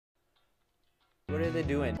What are they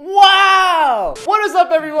doing? Wow! What is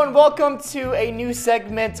up, everyone? Welcome to a new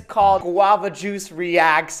segment called Guava Juice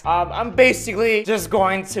Reacts. I'm basically just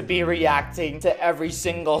going to be reacting to every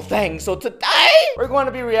single thing. So today, we're going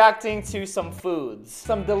to be reacting to some foods.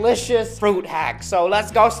 Some delicious fruit hacks. So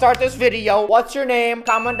let's go start this video. What's your name?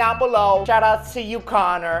 Comment down below. Shout outs to you,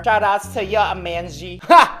 Connor. Shout outs to ya, Amanji.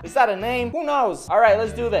 Ha! Is that a name? Who knows? All right,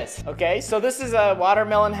 let's do this. Okay, so this is a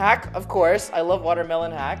watermelon hack, of course. I love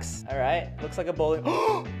watermelon hacks. All right, looks like a bowling.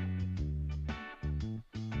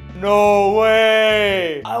 No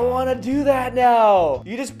way! I want to do that now.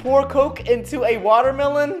 You just pour Coke into a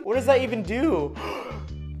watermelon? What does that even do?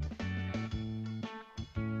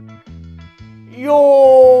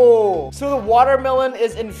 Yo! So the watermelon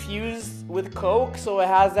is infused with Coke, so it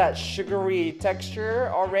has that sugary texture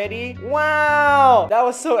already. Wow! That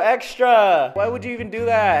was so extra. Why would you even do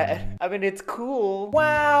that? I mean, it's cool.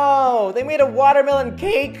 Wow! They made a watermelon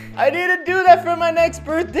cake. I need to do that for my next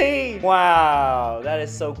birthday. Wow, that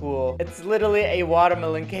is so cool. It's literally a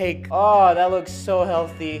watermelon cake. Oh, that looks so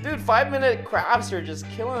healthy. Dude, 5-minute crafts are just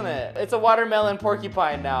killing it. It's a watermelon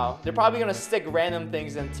porcupine now. They're probably gonna stick random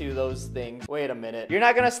things into those things. Wait a minute. You're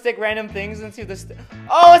not gonna stick random things into this?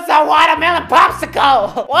 Oh, it's a watermelon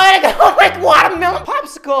popsicle! Why are they gonna make watermelon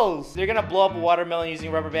popsicles? They're gonna blow up a watermelon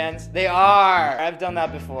using rubber bands? They are! I've done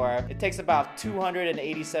that before. It takes about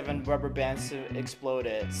 287 rubber bands to explode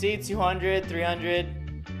it. See, 200,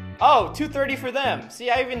 300. Oh, 230 for them. See,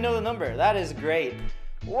 I even know the number. That is great.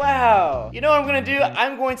 Wow. You know what I'm gonna do?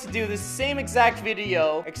 I'm going to do the same exact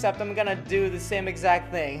video, except I'm gonna do the same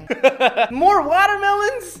exact thing. More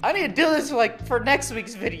watermelons? I need to do this for next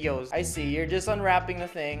week's videos. I see, you're just unwrapping the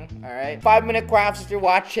thing. All right. 5-minute crafts if you're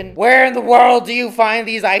watching. Where in the world do you find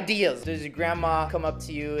these ideas? Does your grandma come up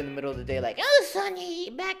to you in the middle of the day like, "Oh,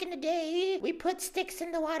 Sonny, back in the day, we put sticks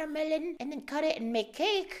in the watermelon and then cut it and make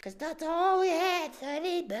cake, because that's all we had,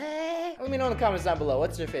 Sonny, boy." Let me know in the comments down below.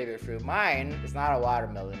 What's your favorite fruit? Mine is not a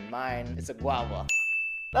watermelon. Mine is a guava.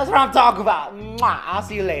 That's what I'm talking about. Mwah. I'll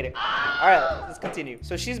see you later. All right, let's continue.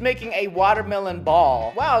 So she's making a watermelon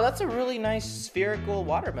ball. Wow, that's a really nice spherical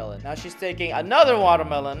watermelon. Now she's taking another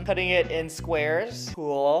watermelon, cutting it in squares.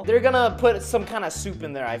 Cool. They're gonna put some kind of soup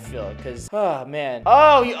in there, I feel, because, oh, man.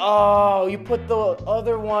 Oh, you put the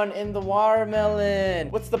other one in the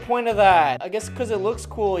watermelon. What's the point of that? I guess because it looks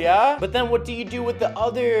cool, yeah? But then what do you do with the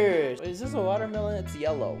others? Is this a watermelon? It's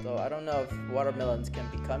yellow. So I don't know if watermelons can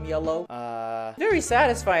become yellow. Very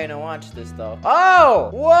satisfying to watch this though.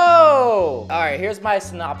 Oh, whoa. All right, here's my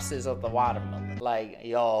synopsis of the watermelon. Like,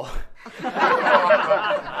 yo.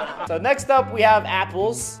 So next up we have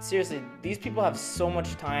apples. Seriously, these people have so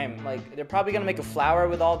much time. Like, they're probably gonna make a flower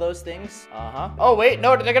with all those things. Oh wait,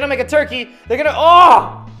 no, they're gonna make a turkey. They're gonna,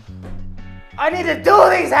 oh! I need to do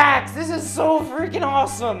these hacks! This is so freaking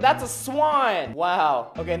awesome! That's a swan!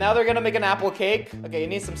 Wow. Okay, now they're gonna make an apple cake. Okay, you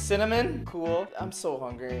need some cinnamon. Cool. I'm so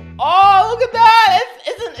hungry. Oh, look at that!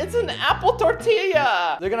 It's an apple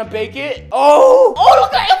tortilla! They're gonna bake it. Oh! Oh,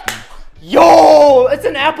 look at it! Yo! It's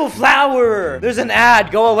an apple flower! There's an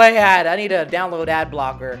ad. Go away ad. I need to download ad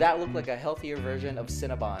blocker. That looked like a healthier version of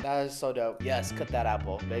Cinnabon. That is so dope. Yes, cut that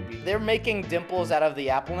apple, baby. They're making dimples out of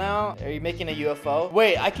the apple now. Are you making a UFO?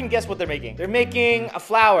 Wait, I can guess what they're making. They're making a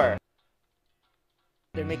flower.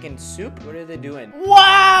 They're making soup? What are they doing?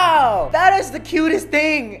 Wow! That is the cutest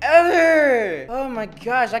thing ever! Oh my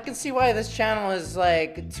gosh, I can see why this channel is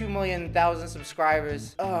like 2,000,000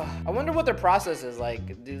 subscribers. Oh, I wonder what their process is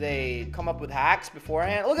like. Do they come up with hacks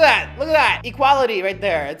beforehand? Look at that! Look at that! Equality right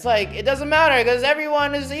there. It's like, it doesn't matter because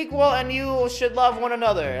everyone is equal and you should love one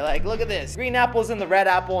another. Like, look at this. Green apple's in the red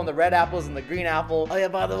apple and the red apple's in the green apple. Oh yeah,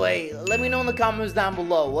 by the way, let me know in the comments down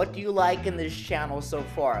below. What do you like in this channel so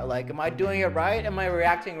far? Like, am I doing it right? Am I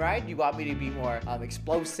reacting right? You want me to be more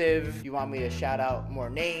explosive? You want me to shout out more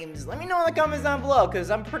names? Let me know in the comments down below, because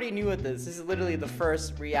I'm pretty new at this. This is literally the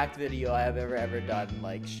first react video I have ever done,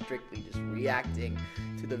 like strictly just reacting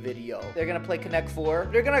to the video. They're gonna play Connect 4.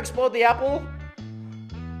 They're gonna explode the apple.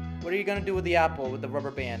 What are you gonna do with the apple with the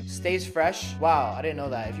rubber band? Stays fresh? Wow, I didn't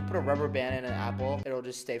know that. If you put a rubber band in an apple, it'll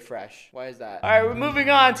just stay fresh. Why is that? All right, we're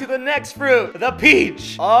moving on to the next fruit, the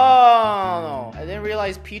peach. Oh, I didn't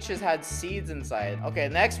realize peaches had seeds inside. Okay,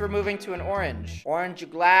 next we're moving to an orange. Orange, you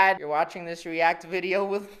glad you're watching this react video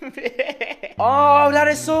with me? Oh, that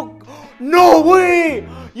is so, no way!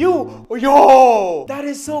 Yo, that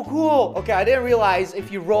is so cool. Okay, I didn't realize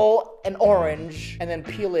if you roll an orange and then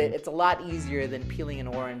peel it, it's a lot easier than peeling an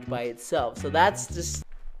orange by itself. So that's just,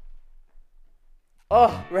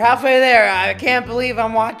 oh, we're halfway there. I can't believe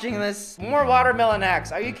I'm watching this. More watermelon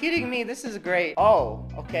hacks. Are you kidding me? This is great. Oh,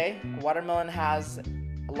 okay. Watermelon has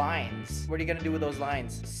lines. What are you gonna do with those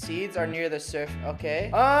lines? Seeds are near the surface. Okay.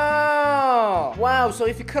 Oh, wow. So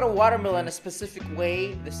if you cut a watermelon a specific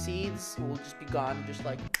way, the seeds will just be gone, just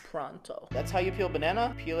like pronto. That's how you peel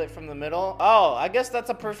banana? Peel it from the middle. Oh, I guess that's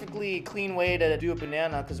a perfectly clean way to do a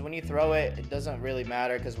banana, because when you throw it, it doesn't really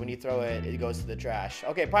matter, because when you throw it, it goes to the trash.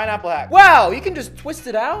 Okay, pineapple hack. Wow, you can just twist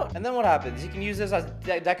it out, and then what happens? You can use this as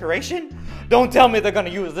decoration? Don't tell me they're gonna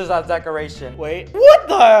use this as decoration. Wait, what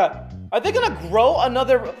the? Are they gonna grow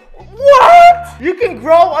another? What? You can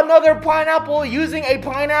grow another pineapple using a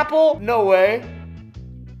pineapple? No way.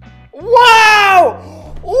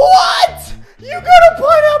 Wow! What? You got a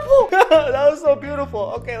pineapple! That was so beautiful.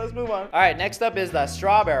 Okay, let's move on. All right, next up is the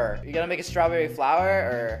strawberry. You gonna make a strawberry flower,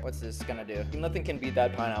 or what's this gonna do? Nothing can beat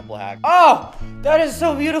that pineapple hack. Oh, that is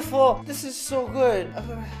so beautiful. This is so good.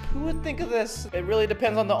 Who would think of this? It really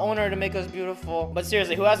depends on the owner to make us beautiful. But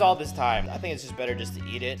seriously, who has all this time? I think it's just better just to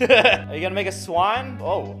eat it. Are you gonna make a swan?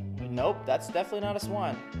 Oh, nope, that's definitely not a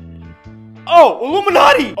swan. Oh,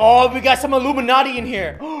 Illuminati! Oh, we got some Illuminati in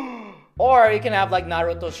here. Or you can have like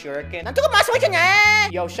Naruto's shuriken.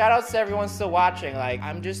 Yo, shout outs to everyone still watching. Like,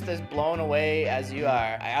 I'm just as blown away as you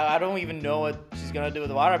are. I don't even know what she's gonna do with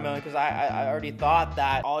the watermelon, because I already thought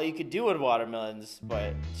that all you could do with watermelons,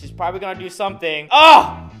 but she's probably gonna do something.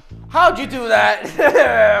 Oh! How'd you do that?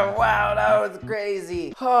 Wow, that was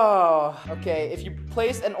crazy. Oh, okay, if you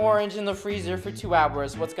place an orange in the freezer for 2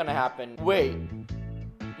 hours, what's gonna happen? Wait,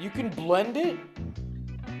 you can blend it?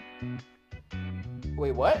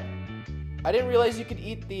 Wait, what? I didn't realize you could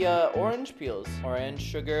eat the orange peels. Orange,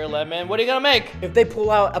 sugar, lemon. What are you gonna make? If they pull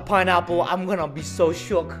out a pineapple, I'm gonna be so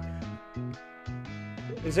shook.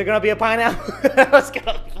 Is there gonna be a pineapple? I was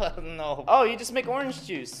gonna, no. Oh, you just make orange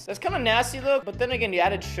juice. That's kind of nasty though. But then again, you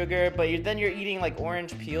added sugar, but then you're eating like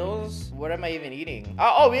orange peels. What am I even eating?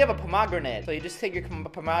 Oh, we have a pomegranate. So you just take your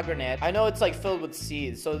pomegranate. I know it's like filled with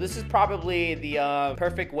seeds. So this is probably the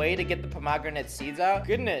perfect way to get the pomegranate seeds out.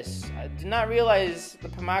 Goodness, I did not realize the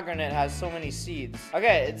pomegranate has so many seeds.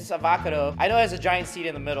 Okay, it's avocado. I know it has a giant seed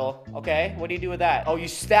in the middle. Okay, what do you do with that? Oh, you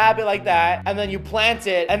stab it like that, and then you plant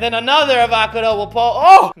it, and then another avocado will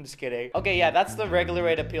pull. Oh, I'm just kidding. Okay, yeah, that's the regular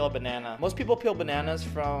way to peel a banana. Most people peel bananas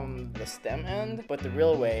from the stem end, but the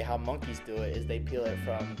real way, how monkeys do it, is they peel it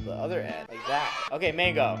from the other end, like that. Okay,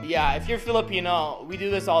 mango. Yeah, if you're Filipino, we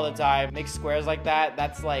do this all the time. Make squares like that.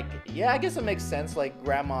 That's like, yeah, I guess it makes sense. Like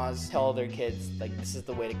grandmas tell their kids, like, this is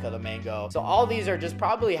the way to cut a mango. So all these are just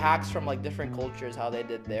probably hacks from like different cultures, how they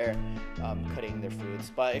did their cutting their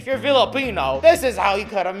fruits. But if you're Filipino, this is how you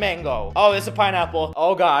cut a mango. Oh, it's a pineapple.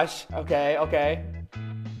 Oh gosh. Okay, okay.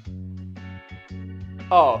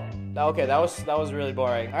 Oh, okay, that was really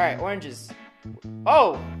boring. All right, oranges.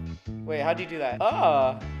 Oh, wait, how do you do that?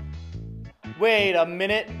 Oh, wait a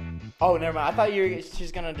minute. Oh, never mind. I thought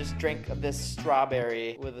she's gonna just drink this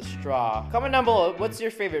strawberry with a straw. Comment down below, what's your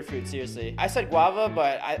favorite fruit, seriously? I said guava,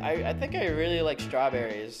 but I think I really like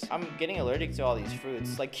strawberries. I'm getting allergic to all these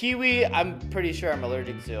fruits. Like kiwi, I'm pretty sure I'm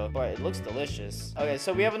allergic to, but it looks delicious. Okay,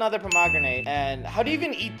 so we have another pomegranate, and how do you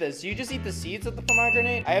even eat this? Do you just eat the seeds of the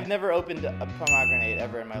pomegranate? I have never opened a pomegranate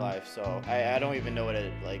ever in my life, so I don't even know what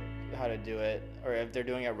it, like, how to do it, or if they're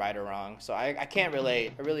doing it right or wrong. So I can't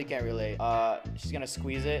relate. I really can't relate. She's gonna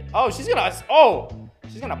squeeze it. Oh, she's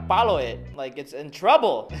gonna follow it like it's in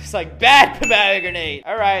trouble. It's like bad pomegranate.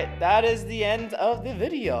 All right, that is the end of the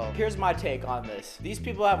video. Here's my take on this. These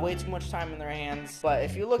people have way too much time in their hands, but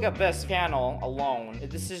if you look at this channel alone,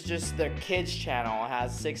 this is just their kids channel. It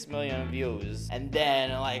has 6 million views, and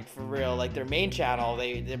then like for real, like their main channel,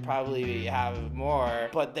 they probably have more,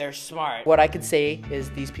 but they're smart. What I could say is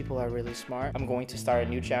these people are really smart. I'm going to start a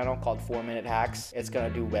new channel called 4 Minute Hacks. It's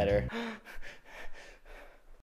gonna do better.